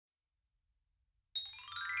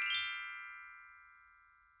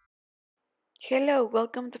Hello,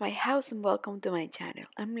 welcome to my house and welcome to my channel.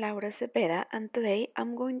 I'm Laura Cepeda and today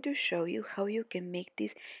I'm going to show you how you can make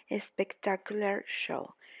this spectacular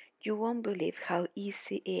shawl. You won't believe how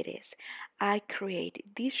easy it is. I created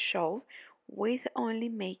this shawl with only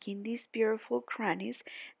making these beautiful crannies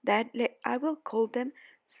that I will call them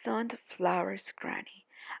sunflowers cranny.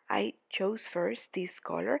 I chose first this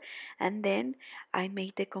color and then I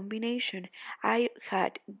made the combination. I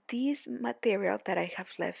had this material that I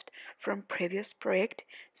have left from previous project,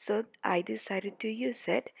 so I decided to use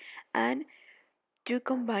it and to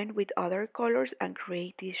combine with other colors and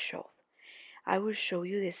create this shawl. I will show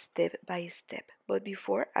you the step by step, but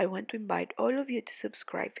before I want to invite all of you to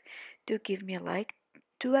subscribe, to give me a like,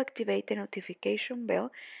 to activate the notification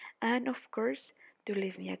bell, and of course to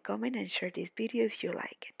leave me a comment and share this video if you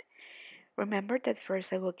like it. Remember that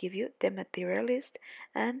first I will give you the material list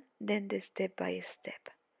and then the step by step.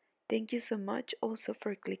 Thank you so much also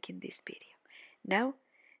for clicking this video. Now,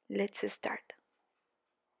 let's start.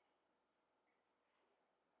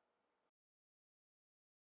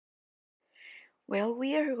 Well,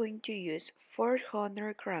 we are going to use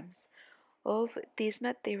 400 grams of this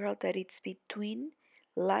material that is between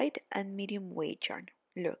light and medium weight yarn.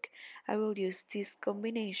 Look, I will use this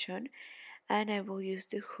combination and I will use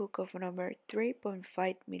the hook of number 3.5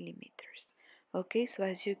 millimeters. Okay, so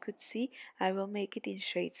as you could see, I will make it in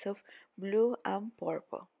shades of blue and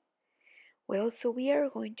purple. Well, so we are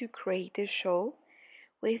going to create a shawl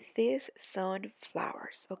with these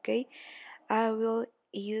sunflowers, okay? I will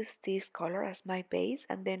use this color as my base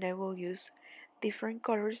and then I will use different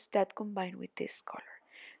colors that combine with this color.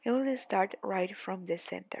 We will start right from the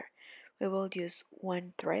center. We will use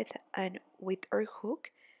one thread and with our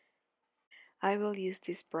hook I will use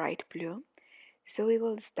this bright blue. So we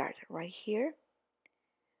will start right here.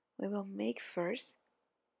 We will make first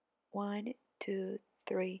 1, 2,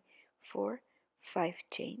 3, 4, 5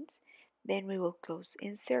 chains. Then we will close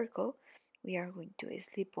in circle. We are going to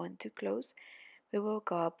slip one to close. We will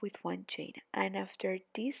go up with one chain, and after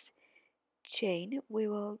this chain we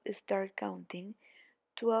will start counting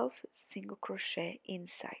 12 single crochet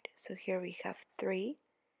inside. So here we have 3,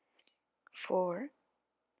 4,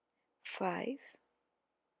 5,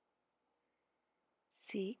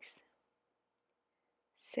 6,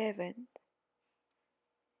 7,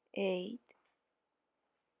 8,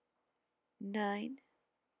 9.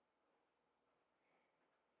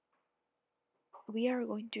 We are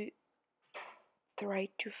going to try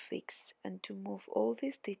to fix and to move all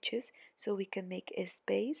the stitches so we can make a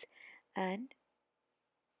space, and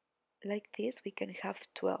like this we can have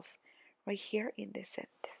 12 right here in the center.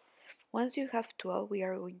 Once you have 12, we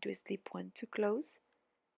are going to slip one to close.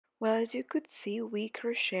 Well, as you could see, we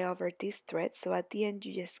crochet over this thread, so at the end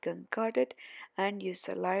you just can cut it and use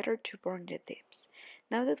a lighter to burn the tips.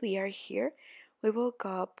 Now that we are here, we will go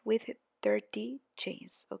up with 30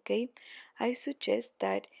 chains, okay? I suggest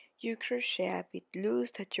that you crochet a bit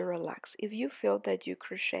loose, that you relax. If you feel that you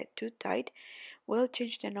crochet too tight, we'll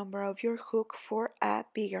change the number of your hook for a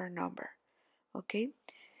bigger number, okay?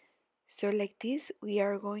 So like this, we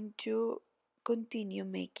are going to continue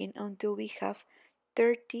making until we have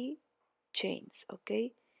 30 chains,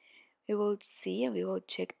 okay? We will see and we will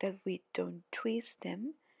check that we don't twist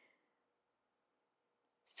them.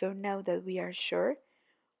 So now that we are sure,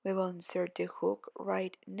 we will insert the hook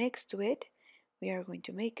right next to it. We are going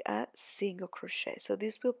to make a single crochet. So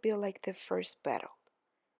this will be like the first petal.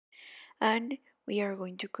 And we are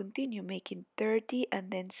going to continue making 30 and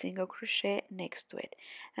then single crochet next to it.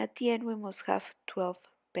 At the end we must have 12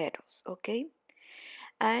 petals, okay?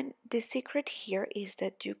 And the secret here is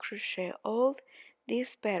that you crochet all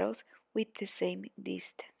these petals with the same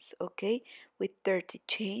distance, okay? With 30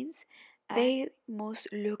 chains, they must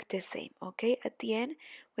look the same, okay? At the end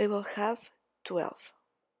we will have 12,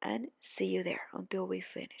 and see you there until we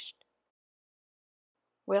finished.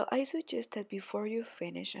 Well, I suggest that before you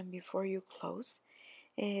finish and before you close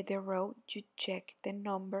the row, you check the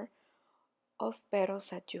number of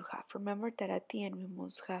petals that you have. Remember that at the end we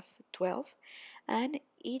must have 12, and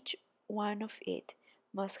each one of it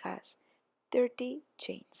must have 30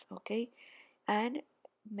 chains, okay? And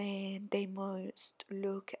they must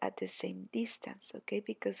look at the same distance, okay?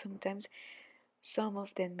 Because sometimes some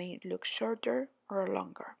of them may look shorter or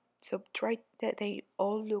longer. So try that they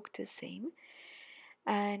all look the same,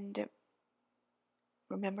 and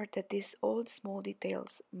remember that these all small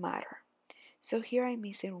details matter. So here I'm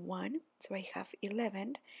missing one, so I have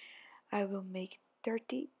 11. I will make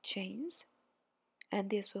 30 chains, and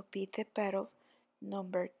this will be the petal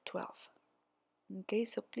number 12. Okay,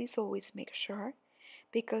 so please always make sure,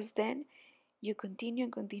 because then you continue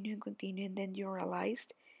and continue and continue, and then you realize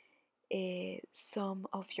some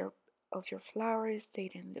of your flowers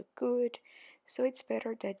didn't look good, so it's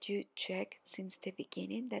better that you check since the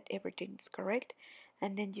beginning that everything is correct,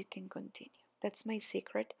 and then you can continue. That's my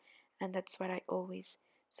secret, and that's what I always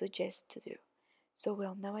suggest to do. So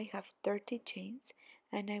well, now I have 30 chains,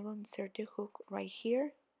 and I will insert the hook right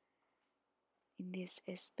here in this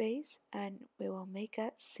space, and we will make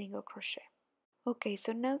a single crochet. Okay,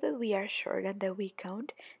 so now that we are sure and that we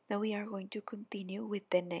count, now we are going to continue with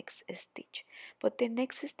the next stitch. But the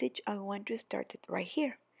next stitch I want to start it right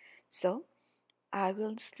here. So I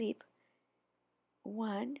will slip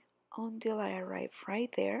one until I arrive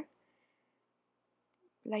right there.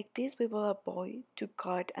 Like this we will avoid to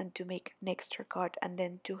cut and to make an extra cut and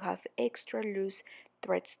then to have extra loose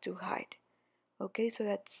threads to hide. Okay, so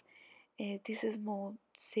that's these small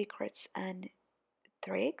secrets and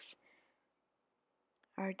tricks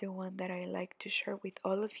are the one that I like to share with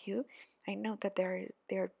all of you. I know that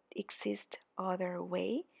there exists other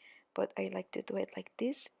way, but I like to do it like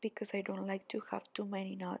this because I don't like to have too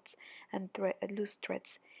many knots and loose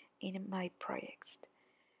threads in my projects.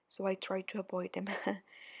 So I try to avoid them.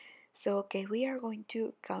 So okay, we are going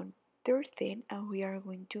to count 13 and we are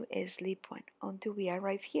going to slip one until we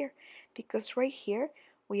arrive here, because right here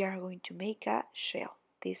we are going to make a shell,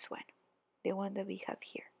 this one, the one that we have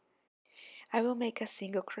here. I will make a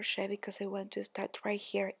single crochet because I want to start right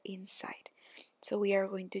here inside. So we are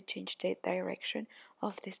going to change the direction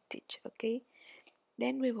of the stitch, okay?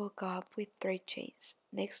 Then we will go up with 3 chains.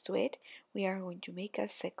 Next to it, we are going to make a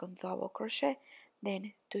second double crochet,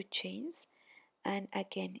 then 2 chains, and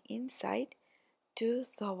again inside, 2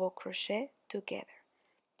 double crochet together.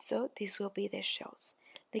 So this will be the shells.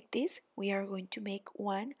 Like this, we are going to make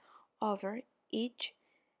one over each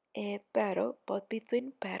petal, but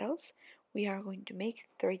between petals we are going to make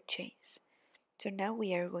 3 chains. So now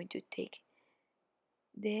we are going to take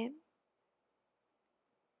the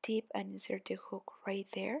tip and insert the hook right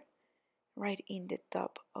there, right in the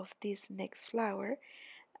top of this next flower,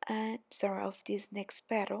 and sorry, of this next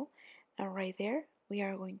petal, and right there we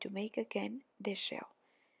are going to make again the shell.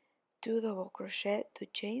 2 double crochet, 2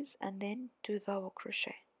 chains, and then 2 double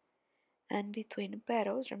crochet. And between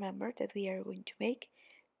petals, remember that we are going to make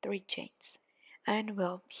 3 chains. And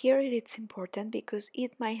well, here it's important because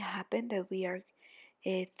it might happen that we are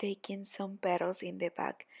taking some petals in the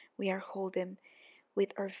back. We are holding with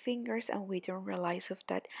our fingers and we don't realize of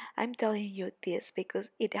that. I'm telling you this because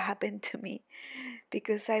it happened to me,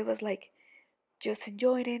 because I was like just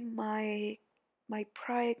enjoying my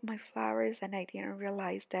project, my flowers, and I didn't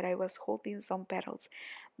realize that I was holding some petals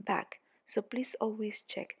back. So please always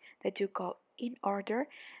check that you go in order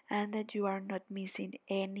and that you are not missing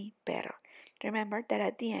any petal. Remember that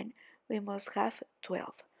at the end we must have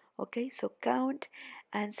 12. Okay, so count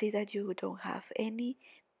and see that you don't have any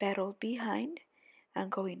petal behind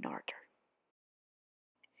and go in order.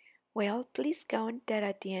 Well, please count that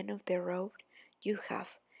at the end of the row you have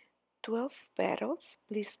 12 petals,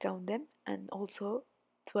 please count them, and also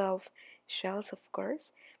 12 shells, of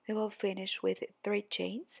course. We will finish with 3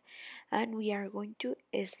 chains and we are going to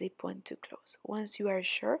slip one to close. Once you are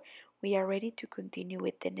sure, we are ready to continue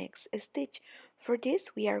with the next stitch. For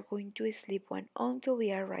this, we are going to slip one until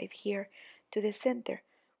we arrive here to the center.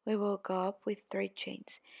 We will go up with 3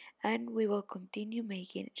 chains and we will continue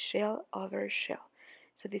making shell over shell.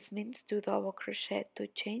 So this means 2 double crochet, 2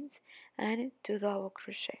 chains, and 2 double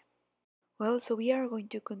crochet. Well, so we are going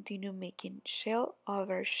to continue making shell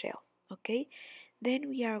over shell, okay? Then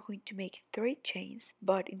we are going to make 3 chains,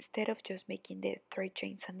 but instead of just making the 3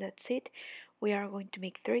 chains and that's it, we are going to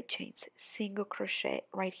make 3 chains, single crochet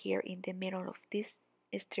right here in the middle of this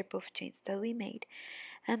strip of chains that we made,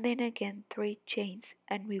 and then again 3 chains,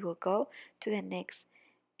 and we will go to the next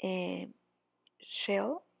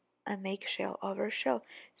shell and make shell over shell.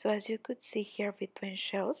 So as you could see here between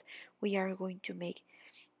shells, we are going to make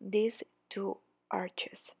these 2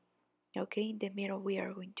 arches. Okay, in the middle we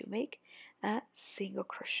are going to make a single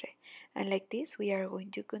crochet, and like this we are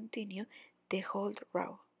going to continue the whole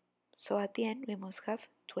row. So at the end we must have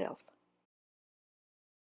 12.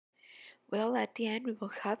 Well, at the end we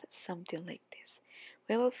will have something like this.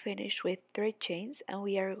 We will finish with 3 chains and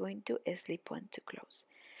we are going to slip one to close.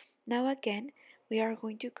 Now again we are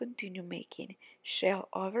going to continue making shell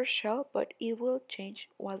over shell, but it will change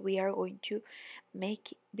what we are going to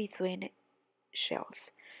make between shells.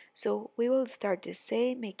 So we will start the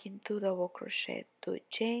same, making 2 double crochet, 2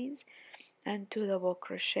 chains, and 2 double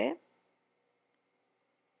crochet.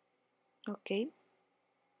 Okay,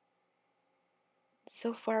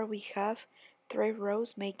 so far we have 3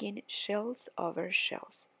 rows making shells over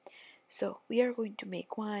shells. So we are going to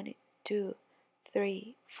make 1, 2,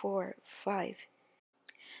 3, 4, 5,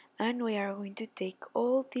 and we are going to take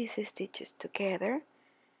all these stitches together,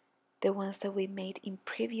 the ones that we made in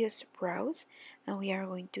previous rows, and we are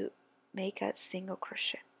going to make a single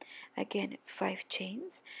crochet. Again, 5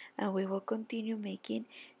 chains, and we will continue making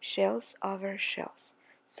shells over shells.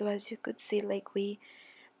 So as you could see, like we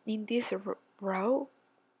in this row,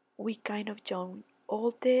 we kind of join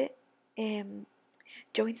all the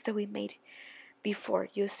joints that we made before.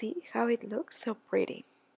 You see how it looks so pretty.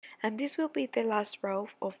 And this will be the last row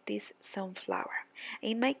of this sunflower.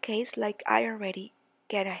 In my case, like I already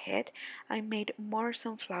get ahead, I made more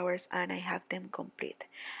sunflowers and I have them complete.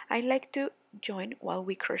 I like to join while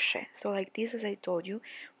we crochet. So like this, as I told you,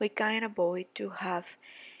 we kind of avoid to have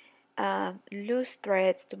loose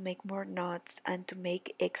threads, to make more knots, and to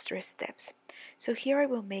make extra steps. So here I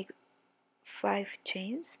will make 5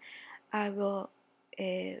 chains. I will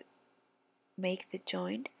make the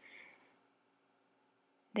join,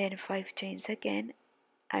 then 5 chains again.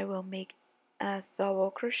 I will make a double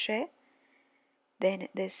crochet, then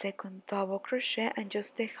the second double crochet, and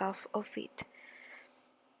just the half of it.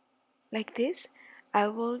 Like this, I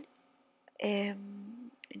will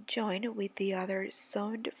join with the other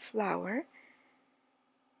sunflower.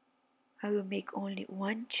 I will make only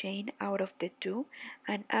 1 chain out of the 2,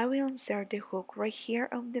 and I will insert the hook right here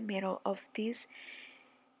on the middle of this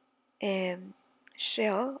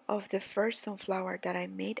shell of the first sunflower that I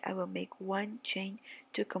made. I will make 1 chain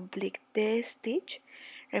to complete the stitch.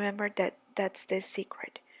 Remember that that's the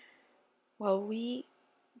secret. While we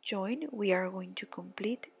join, we are going to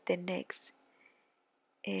complete the next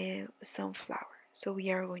sunflower. So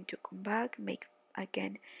we are going to come back, make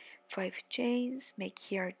again 5 chains, make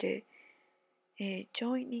here the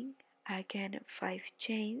joining, again 5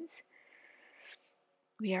 chains.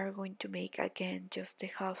 We are going to make again just the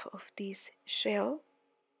half of this shell,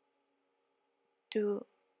 2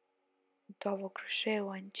 double crochet,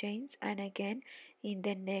 1 chains, and again in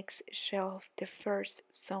the next shell of the first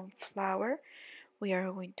sunflower we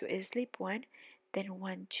are going to slip 1, then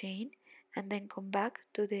 1 chain, and then come back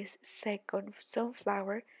to this second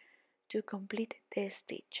sunflower to complete the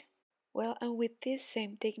stitch. Well, and with this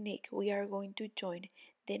same technique we are going to join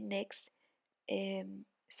the next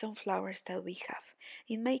sunflowers that we have.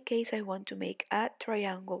 In my case, I want to make a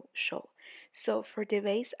triangle shawl. So for the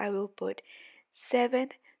base, I will put 7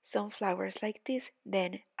 sunflowers like this.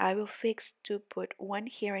 Then I will fix to put 1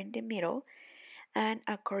 here in the middle, and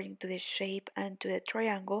according to the shape and to the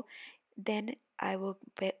triangle, then I will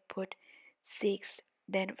put 6,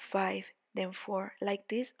 then 5, then 4, like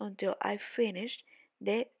this until I finish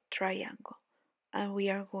the triangle. And we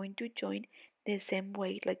are going to join the same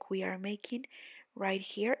way like we are making right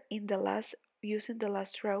here in the last, using the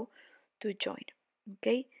last row to join.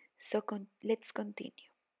 Okay, so let's continue.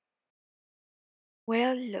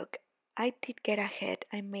 Well, look, I did get ahead.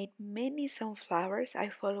 I made many sunflowers. I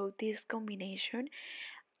followed this combination.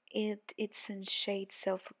 It's in shades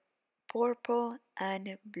of purple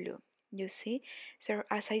and blue. You see? So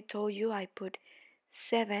as I told you, I put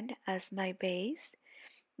 7 as my base.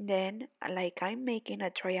 Then, like I'm making a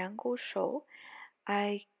triangle shawl,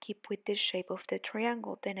 I keep with the shape of the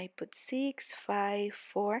triangle. Then I put 6, 5,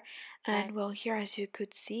 4, and well, here as you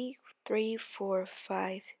could see, 3, 4,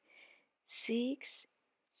 5, 6.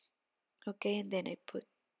 Okay, and then I put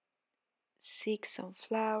 6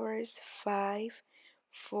 sunflowers, 5,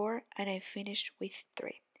 4, and I finished with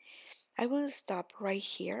 3. I will stop right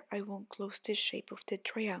here. I won't close the shape of the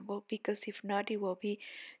triangle because if not, it will be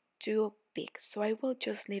too big. So I will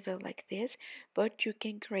just leave it like this, but you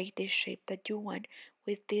can create the shape that you want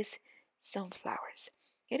with these sunflowers.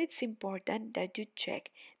 And it's important that you check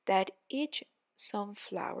that each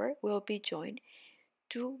sunflower will be joined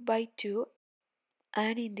 2 by 2,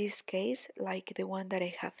 and in this case, like the one that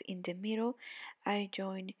I have in the middle, I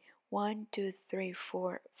join 1, 2, 3,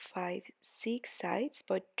 4, 5, 6 sides,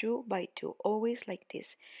 but 2 by 2, always like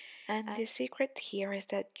this. And the secret here is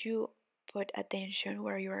that you put attention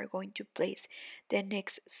where you are going to place the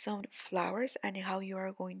next sunflowers and how you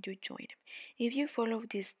are going to join them. If you follow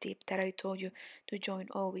this tip that I told you to join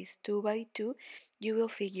always 2 by 2, you will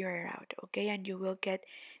figure it out, okay? And you will get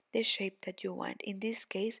the shape that you want. In this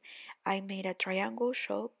case, I made a triangle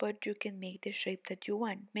shawl, but you can make the shape that you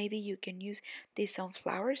want. Maybe you can use these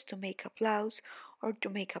sunflowers to make a blouse, or to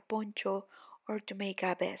make a poncho, or to make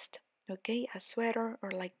a vest, okay? A sweater,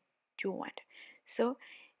 or like you want. So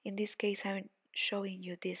in this case, I'm showing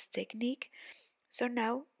you this technique. So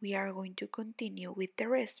now we are going to continue with the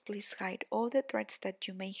rest. Please hide all the threads that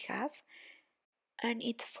you may have. And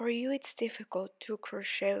if for you it's difficult to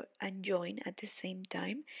crochet and join at the same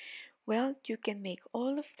time, well, you can make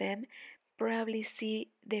all of them, probably see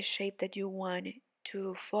the shape that you want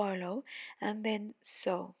to follow and then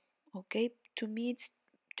sew. Okay, to me it's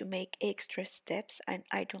to make extra steps and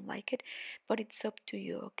I don't like it, but it's up to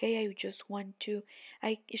you. Okay, I just want to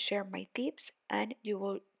I share my tips and you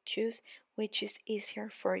will choose which is easier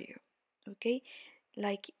for you. Okay,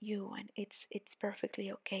 like you want, it's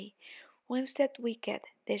perfectly okay. Once that we get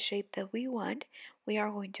the shape that we want, we are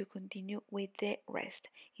going to continue with the rest.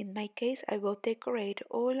 In my case, I will decorate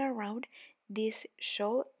all around this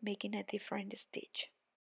shawl, making a different stitch.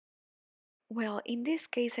 Well, in this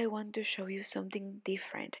case, I want to show you something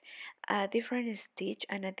different, a different stitch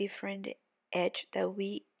and a different edge that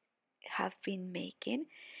we have been making.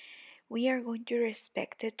 We are going to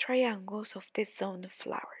respect the triangles of the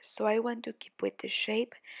sunflower. So I want to keep with the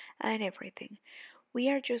shape and everything. We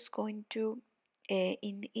are just going to,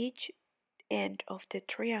 in each end of the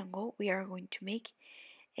triangle, we are going to make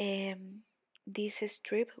this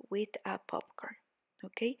strip with a popcorn.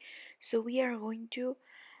 Okay, so we are going to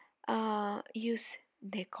use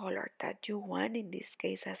the color that you want. In this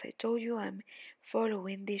case, as I told you, I'm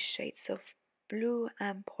following these shades of blue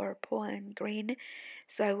and purple and green,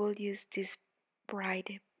 so I will use this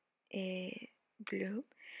bright blue.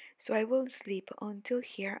 So I will slip until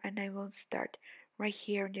here and I will start right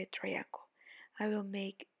here in the triangle. I will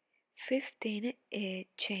make 15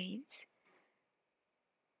 chains,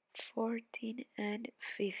 14 and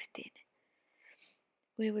 15.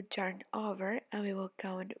 We will turn over and we will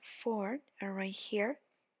count 4, and right here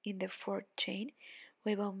in the 4th chain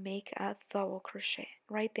we will make a double crochet.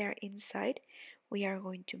 Right there inside we are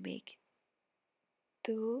going to make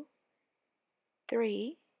 2,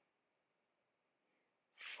 3,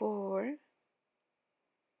 4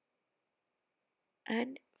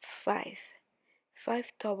 and 5.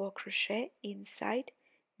 5 double crochet inside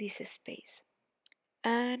this space.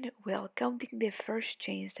 And well, counting the first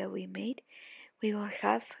chains that we made, we will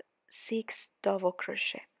have 6 double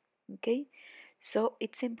crochet. Okay, so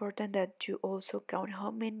it's important that you also count how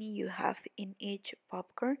many you have in each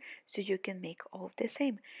popcorn so you can make all of the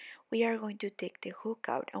same. We are going to take the hook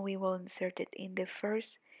out and we will insert it in the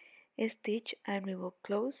first stitch and we will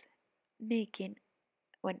close, making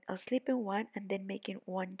slip in one and then making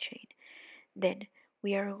one chain. Then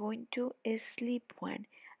we are going to slip one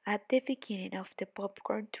at the beginning of the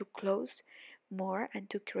popcorn to close more and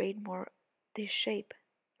to create more the shape,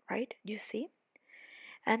 right? You see?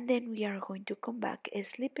 And then we are going to come back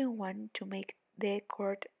slip in one to make the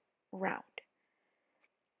cord round.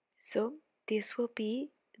 So this will be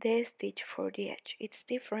the stitch for the edge. It's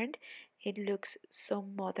different, it looks so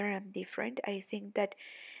modern and different. I think that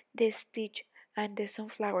the stitch and the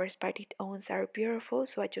sunflowers by its own are beautiful,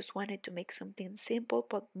 so I just wanted to make something simple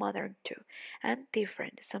but modern too and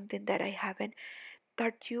different, something that I haven't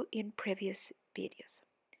taught you in previous videos.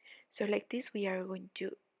 So like this we are going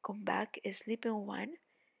to come back slip in one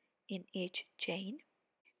in each chain.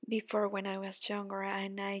 Before, when I was younger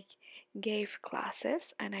and I gave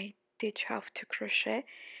classes and I teach how to crochet,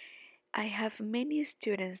 I have many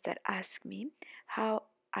students that ask me how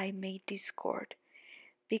I made this cord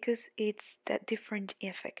because it's that different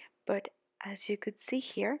effect. But as you could see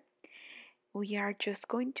here, we are just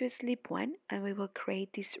going to slip one and we will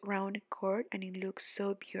create this round cord and it looks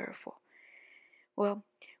so beautiful. Well,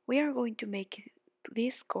 we are going to make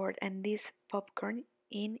this cord and this popcorn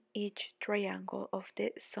in each triangle of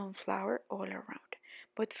the sunflower all around.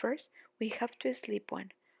 But first, we have to slip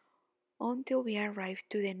one until we arrive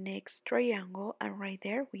to the next triangle, and right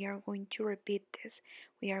there we are going to repeat this.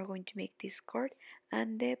 We are going to make this cord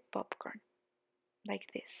and the popcorn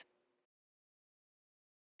like this.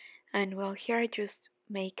 And well, here I just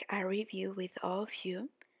make a review with all of you,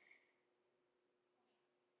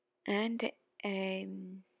 and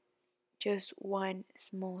just one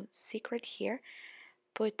small secret here,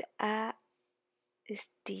 put a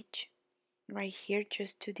stitch right here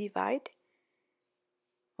just to divide,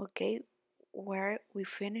 okay, where we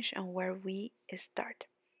finish and where we start,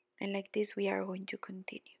 and like this we are going to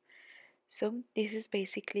continue. So this is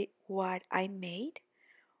basically what I made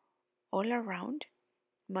all around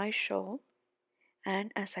my shawl,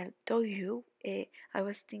 and as I told you, I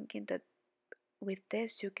was thinking that with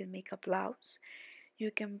this you can make a blouse.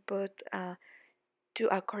 You can put to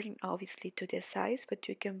according obviously to the size, but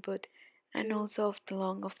you can put and also of the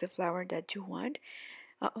long of the flower that you want.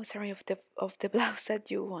 Of the blouse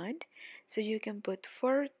that you want. So you can put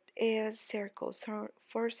 4 circles or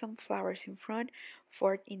 4 some flowers in front,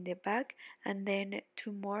 4 in the back, and then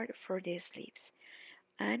 2 more for the sleeves.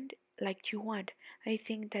 And like you want. I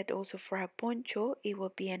think that also for a poncho it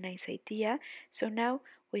will be a nice idea. So now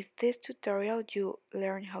With this tutorial you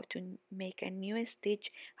learn how to make a new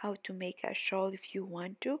stitch, how to make a shawl if you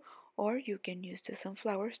want to, or you can use the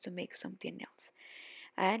sunflowers to make something else.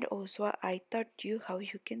 And also I taught you how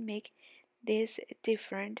you can make this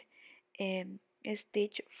different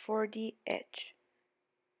stitch for the edge.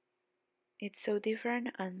 It's so different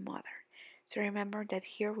and modern. So remember that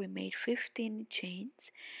here we made 15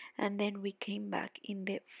 chains, and then we came back in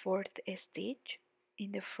the fourth stitch,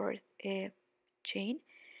 in the fourth chain,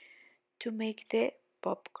 to make the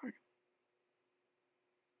popcorn,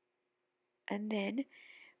 and then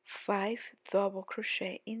 5 double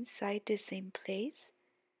crochet inside the same place,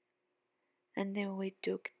 and then we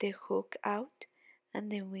took the hook out,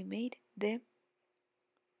 and then we made the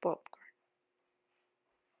popcorn.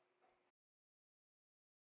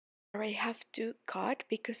 I have to cut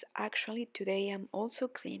because actually today I'm also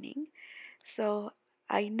cleaning, so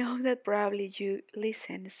I know that probably you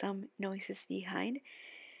listen some noises behind,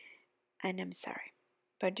 and I'm sorry,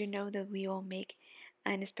 but you know that we all make,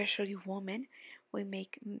 and especially women, we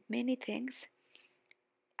make many things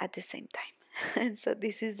at the same time. And so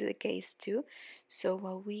this is the case too. So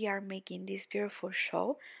while we are making this beautiful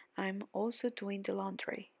shawl, I'm also doing the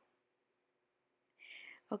laundry.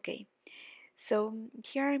 Okay, so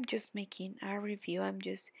here I'm just making a review. I'm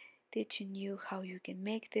just teaching you how you can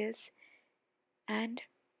make this, and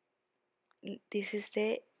this is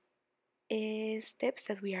the steps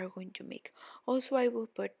that we are going to make. Also, I will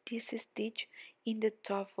put this stitch in the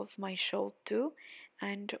top of my shawl too,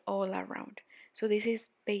 and all around. So this is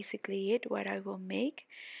basically it, what I will make.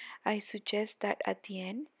 I suggest that at the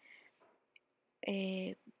end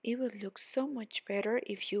it will look so much better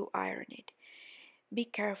if you iron it. Be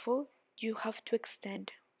careful, you have to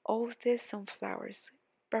extend all the sunflowers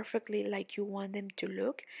perfectly like you want them to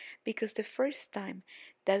look, because the first time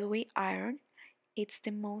that we iron, it's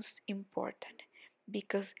the most important,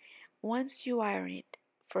 because once you iron it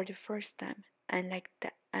for the first time and like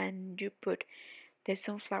that, and you put the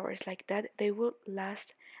sunflowers like that, they will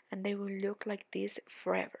last and they will look like this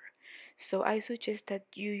forever. So I suggest that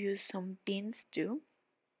you use some pins too,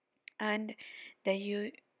 and that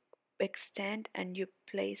you extend and you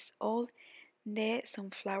place all the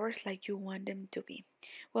sunflowers like you want them to be.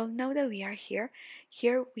 Well, now that we are here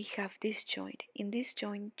we have this joint. In this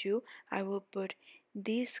joint too, I will put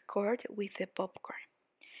this cord with the popcorn.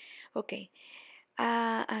 Okay,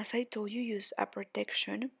 as I told you, use a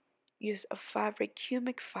protection, use a fabric,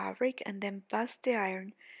 humic fabric, and then pass the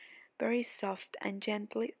iron very soft and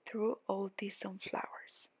gently through all these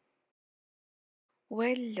sunflowers.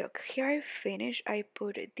 Well, look, here I finished. I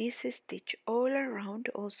put this stitch all around,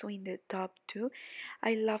 also in the top too.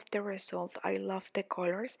 I love the result. I love the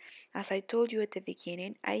colors. As I told you at the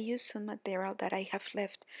beginning, I used some material that I have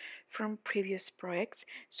left from previous projects.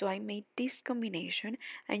 So I made this combination,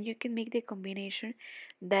 and you can make the combination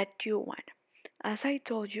that you want. As I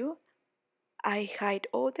told you, I hide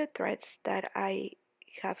all the threads that I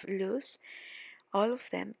have loose, all of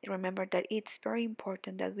them. Remember that it's very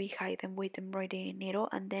important that we hide them with embroidery needle,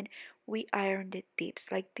 and then we iron the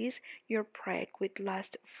tips. Like this, your project would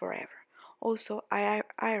last forever. Also, I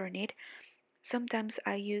iron it. Sometimes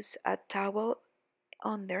I use a towel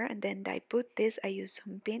on there, and then I put this, I use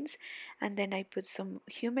some pins, and then I put some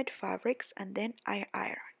humid fabrics, and then I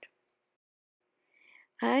iron.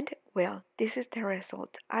 And well, this is the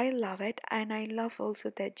result. I love it, and I love also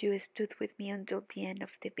that you stood with me until the end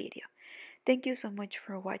of the video. Thank you so much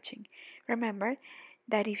for watching. Remember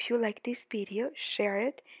that if you like this video, share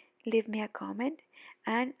it, leave me a comment,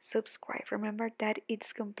 and subscribe. Remember that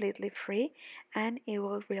it's completely free and it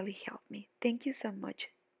will really help me. Thank you so much.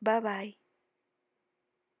 Bye bye.